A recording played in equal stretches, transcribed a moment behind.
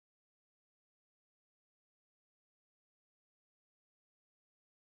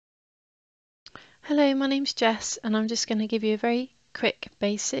Hello, my name's Jess and I'm just going to give you a very quick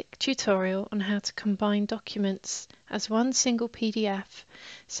basic tutorial on how to combine documents as one single PDF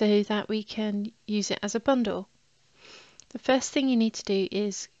so that we can use it as a bundle. The first thing you need to do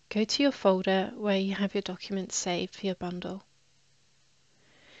is go to your folder where you have your documents saved for your bundle.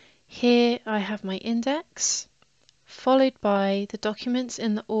 Here I have my index, followed by the documents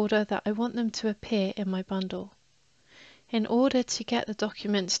in the order that I want them to appear in my bundle. In order to get the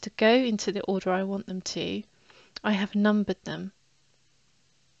documents to go into the order I want them to, I have numbered them.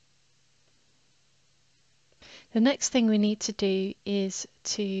 The next thing we need to do is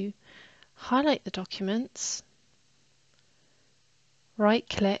to highlight the documents, right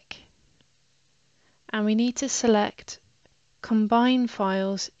click, and we need to select Combine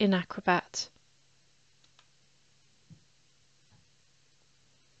Files in Acrobat.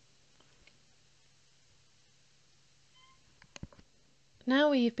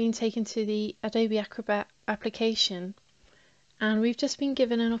 Now we've been taken to the Adobe Acrobat application and we've just been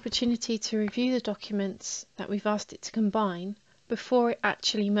given an opportunity to review the documents that we've asked it to combine before it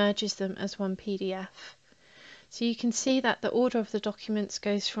actually merges them as one PDF. So you can see that the order of the documents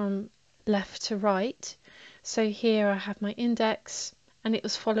goes from left to right. So here I have my index and it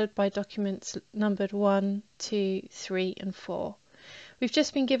was followed by documents numbered 1, 2, 3 and 4. We've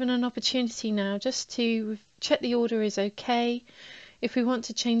just been given an opportunity now just to check the order is okay. If we want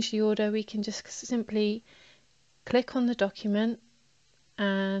to change the order, we can just simply click on the document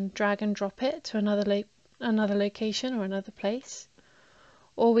and drag and drop it to another location or another place.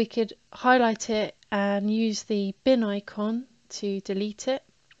 Or we could highlight it and use the bin icon to delete it.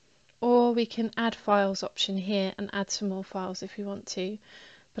 Or we can add files option here and add some more files if we want to.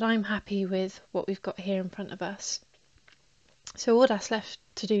 But I'm happy with what we've got here in front of us. So all that's left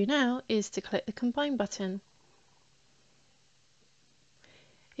to do now is to click the combine button.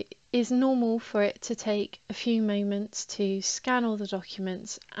 It is normal for it to take a few moments to scan all the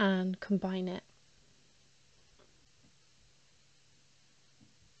documents and combine it.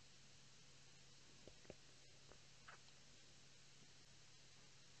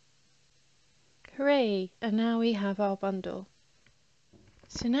 Hooray! And now we have our bundle.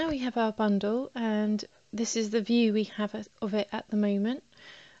 So now we have our bundle and this is the view we have of it at the moment.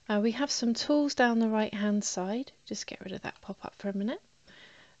 We have some tools down the right hand side, just get rid of that pop up for a minute,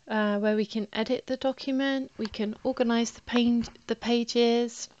 where we can edit the document, we can organize the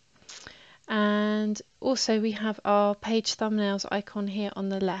pages, and also we have our page thumbnails icon here on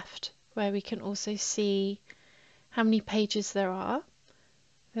the left where we can also see how many pages there are.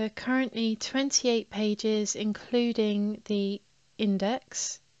 There are currently 28 pages including the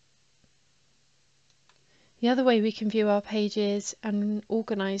index. The other way we can view our pages and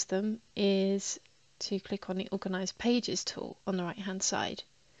organize them is to click on the Organize Pages tool on the right hand side.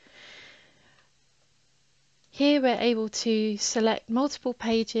 Here we're able to select multiple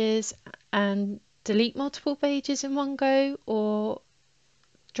pages and delete multiple pages in one go, or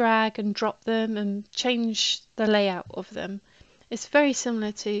drag and drop them and change the layout of them. It's very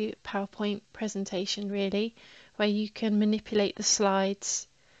similar to PowerPoint presentation really, where you can manipulate the slides,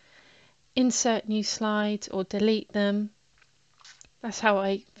 insert new slides or delete them. That's how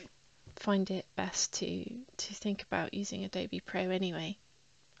I find it best to think about using Adobe Pro anyway.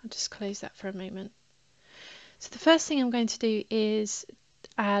 I'll just close that for a moment. So the first thing I'm going to do is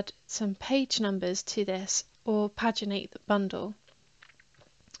add some page numbers to this, or paginate the bundle.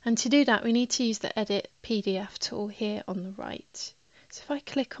 And to do that we need to use the Edit PDF tool here on the right. So if I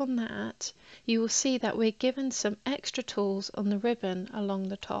click on that, you will see that we're given some extra tools on the ribbon along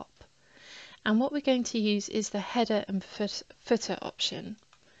the top. And what we're going to use is the header and footer option,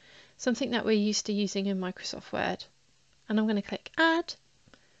 something that we're used to using in Microsoft Word. And I'm going to click Add,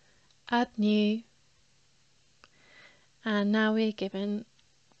 Add New, and now we're given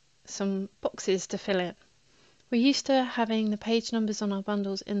some boxes to fill in. We're used to having the page numbers on our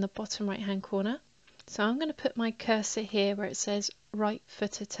bundles in the bottom right hand corner, so I'm going to put my cursor here where it says Right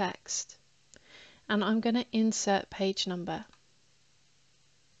Footer Text, and I'm going to insert page number.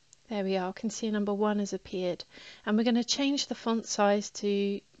 There we are, I can see number 1 has appeared, and we're going to change the font size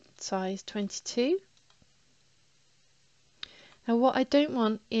to size 22. Now what I don't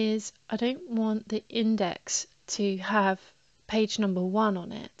want is, I don't want the index to have page number 1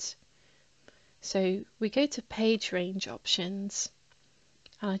 on it. So we go to page range options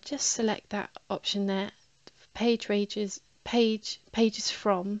and I just select that option there, page ranges, pages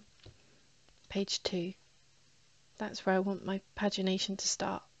from page 2. That's where I want my pagination to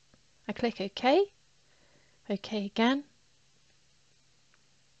start. I click OK, OK again.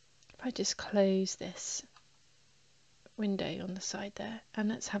 If I just close this window on the side there and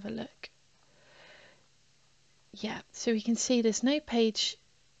let's have a look. Yeah, so we can see there's no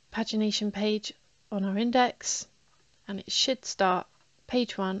pagination page on our index, and it should start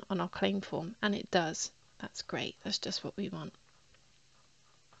page 1 on our claim form, and it does. That's great. That's just what we want.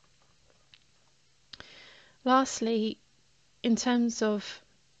 Lastly, in terms of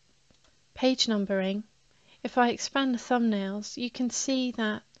page numbering, if I expand the thumbnails, you can see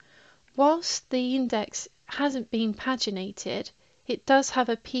that whilst the index hasn't been paginated, it does have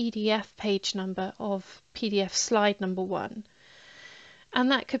a PDF page number of PDF slide number 1,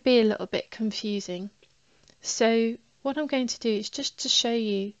 and that could be a little bit confusing. So what I'm going to do is just to show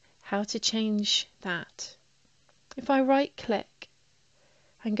you how to change that. If I right click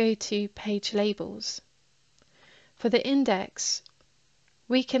and go to page labels, for the index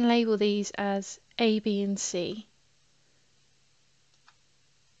we can label these as A, B and C.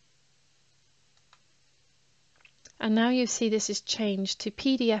 And now you see this is changed to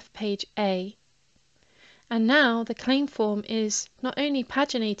PDF page A. And now the claim form is not only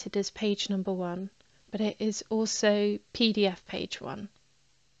paginated as page number 1, but it is also PDF page 1.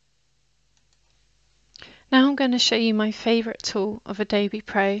 Now I'm going to show you my favourite tool of Adobe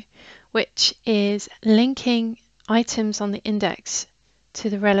Pro, which is linking items on the index to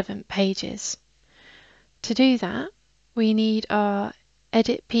the relevant pages. To do that, we need our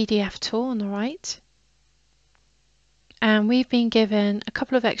Edit PDF tool on the right, and we've been given a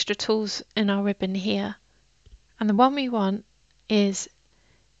couple of extra tools in our ribbon here, and the one we want is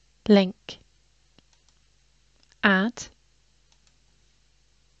Link, Add.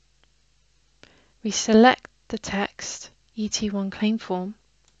 We select the text ET1 claim form.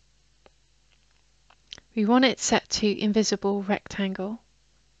 We want it set to invisible rectangle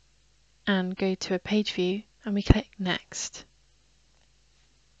and go to a page view, and we click Next.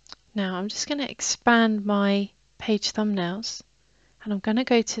 Now I'm just going to expand my page thumbnails, and I'm going to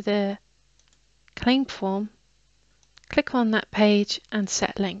go to the claim form, click on that page and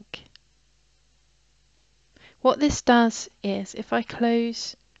set link. What this does is, if I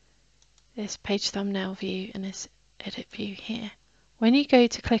close this page thumbnail view and this edit view here, when you go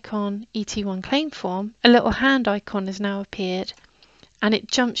to click on ET1 claim form, a little hand icon has now appeared, and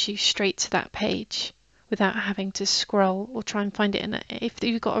it jumps you straight to that page without having to scroll or try and find it in it. If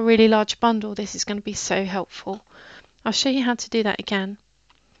you've got a really large bundle, this is going to be so helpful. I'll show you how to do that again.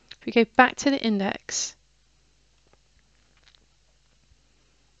 If we go back to the index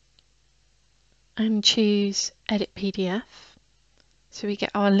and choose Edit PDF, so we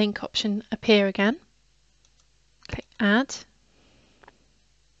get our link option appear again. Click Add.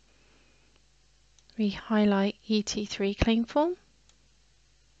 We highlight ET3 claim form.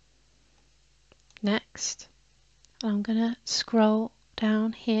 Next. And I'm going to scroll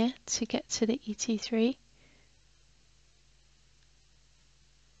down here to get to the ET3.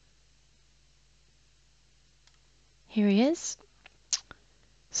 Here he is.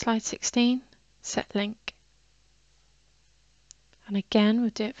 Slide 16, set link. And again,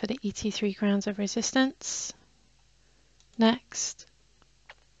 we'll do it for the ET3 grounds of resistance. Next.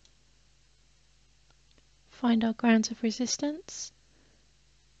 Find our grounds of resistance.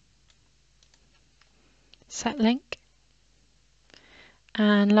 Set link.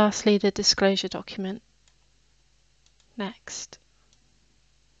 And lastly, the disclosure document. Next.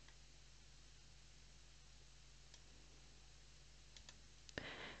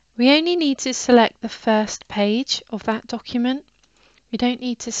 We only need to select the first page of that document. We don't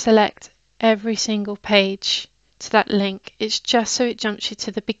need to select every single page to that link. It's just so it jumps you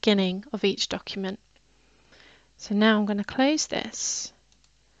to the beginning of each document. So now I'm going to close this.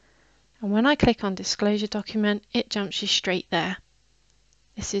 And when I click on disclosure document, it jumps you straight there.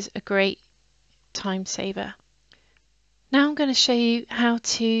 This is a great time saver. Now I'm going to show you how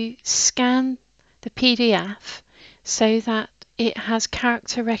to scan the PDF so that it has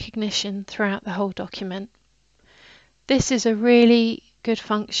character recognition throughout the whole document. This is a really good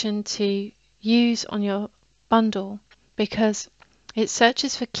function to use on your bundle because it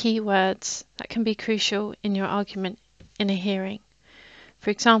searches for keywords that can be crucial in your argument in a hearing. For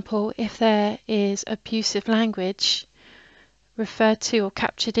example, if there is abusive language referred to or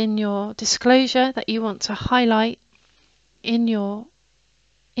captured in your disclosure that you want to highlight in your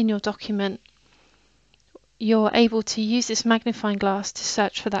document, you're able to use this magnifying glass to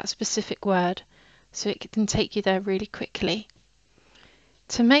search for that specific word, so it can take you there really quickly.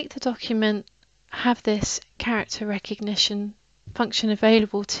 To make the document have this character recognition function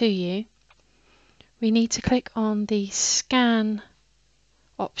available to you, we need to click on the scan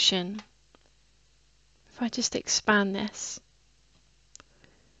option. If I just expand this,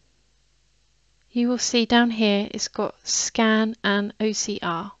 you will see down here it's got scan and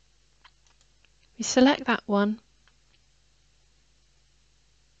OCR. We select that one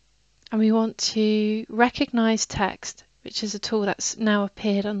and we want to recognize text, which is a tool that's now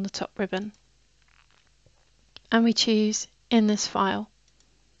appeared on the top ribbon. And we choose in this file.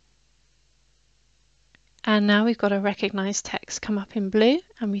 And now we've got a recognize text come up in blue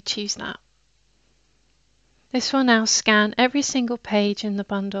and we choose that. This will now scan every single page in the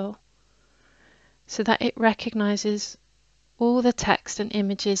bundle so that it recognizes all the text and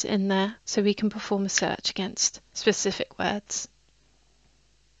images in there so we can perform a search against specific words.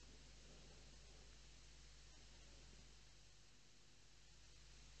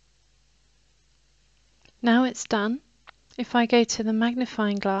 Now it's done. If I go to the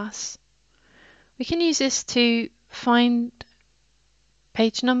magnifying glass, we can use this to find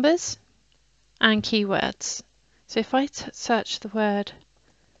page numbers and keywords. So if I search the word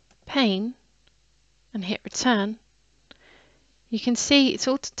pain and hit return, you can see it's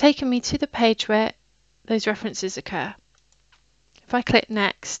all taken me to the page where those references occur. If I click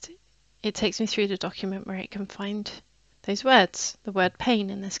next, it takes me through the document where it can find those words, the word pain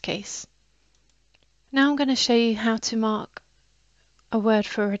in this case. Now I'm going to show you how to mark a word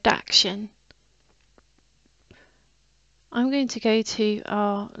for redaction. I'm going to go to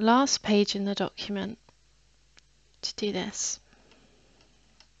our last page in the document to do this.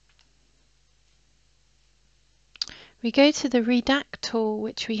 We go to the redact tool,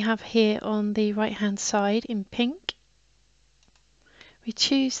 which we have here on the right hand side in pink. We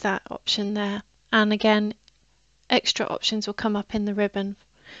choose that option there, and again extra options will come up in the ribbon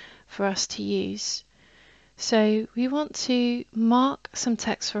for us to use. So we want to mark some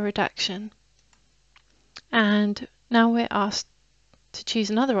text for redaction, and now we're asked to choose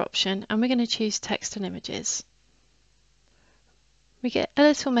another option, and we're going to choose text and images. We get a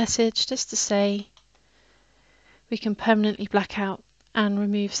little message just to say we can permanently black out and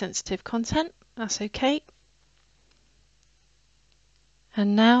remove sensitive content. That's okay.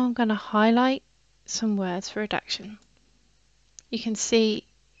 And now I'm going to highlight some words for redaction. You can see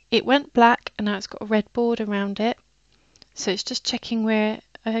it went black and now it's got a red border around it. So it's just checking we're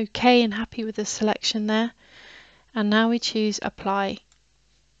okay and happy with the selection there. And now we choose apply.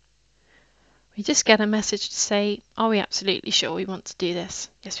 We just get a message to say, are we absolutely sure we want to do this?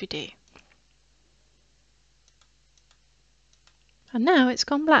 Yes, we do. And now it's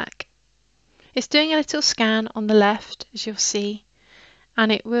gone black. It's doing a little scan on the left, as you'll see,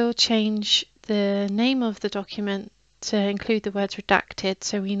 and it will change the name of the document to include the words redacted,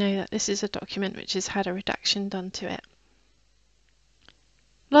 so we know that this is a document which has had a redaction done to it.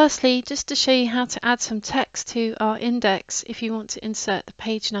 Lastly, just to show you how to add some text to our index if you want to insert the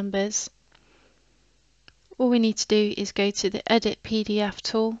page numbers, all we need to do is go to the Edit PDF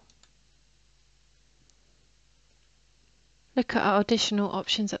tool, look at our additional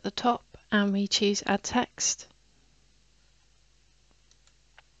options at the top, and we choose Add Text.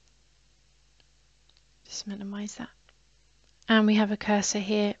 Just minimize that. And we have a cursor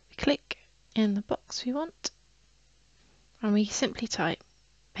here. We click in the box we want, and we simply type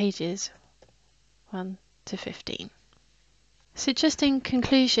pages 1 to 15. So just in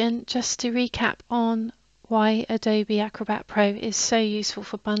conclusion, just to recap on why Adobe Acrobat Pro is so useful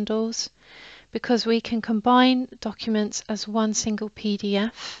for bundles, because we can combine documents as one single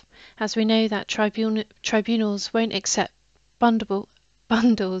PDF, as we know that tribunals won't accept bundles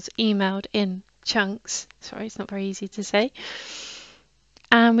emailed in chunks. Sorry, it's not very easy to say.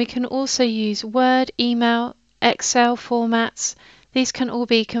 And we can also use Word, email, Excel formats. These can all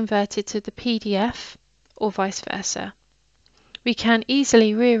be converted to the PDF or vice versa. We can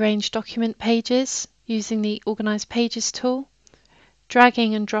easily rearrange document pages using the Organize Pages tool,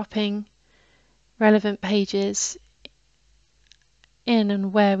 dragging and dropping relevant pages in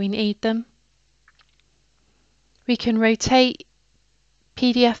and where we need them. We can rotate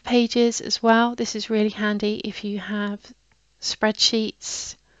PDF pages as well. This is really handy if you have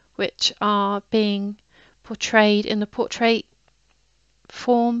spreadsheets which are being portrayed in the portrait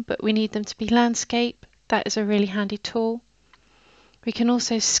form, but we need them to be landscape. That is a really handy tool. We can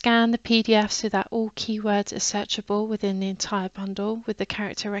also scan the PDF so that all keywords are searchable within the entire bundle with the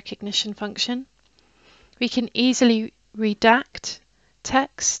character recognition function. We can easily redact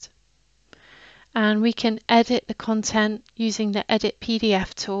text, and we can edit the content using the Edit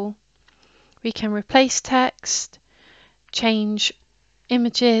PDF tool. We can replace text, change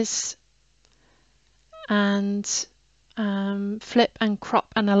images, and flip and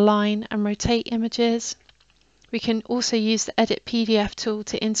crop and align and rotate images. We can also use the Edit PDF tool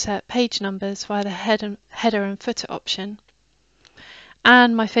to insert page numbers via the header and footer option.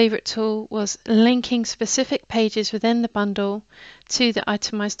 And my favourite tool was linking specific pages within the bundle to the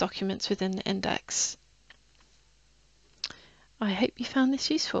itemised documents within the index. I hope you found this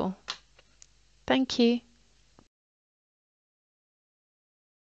useful. Thank you.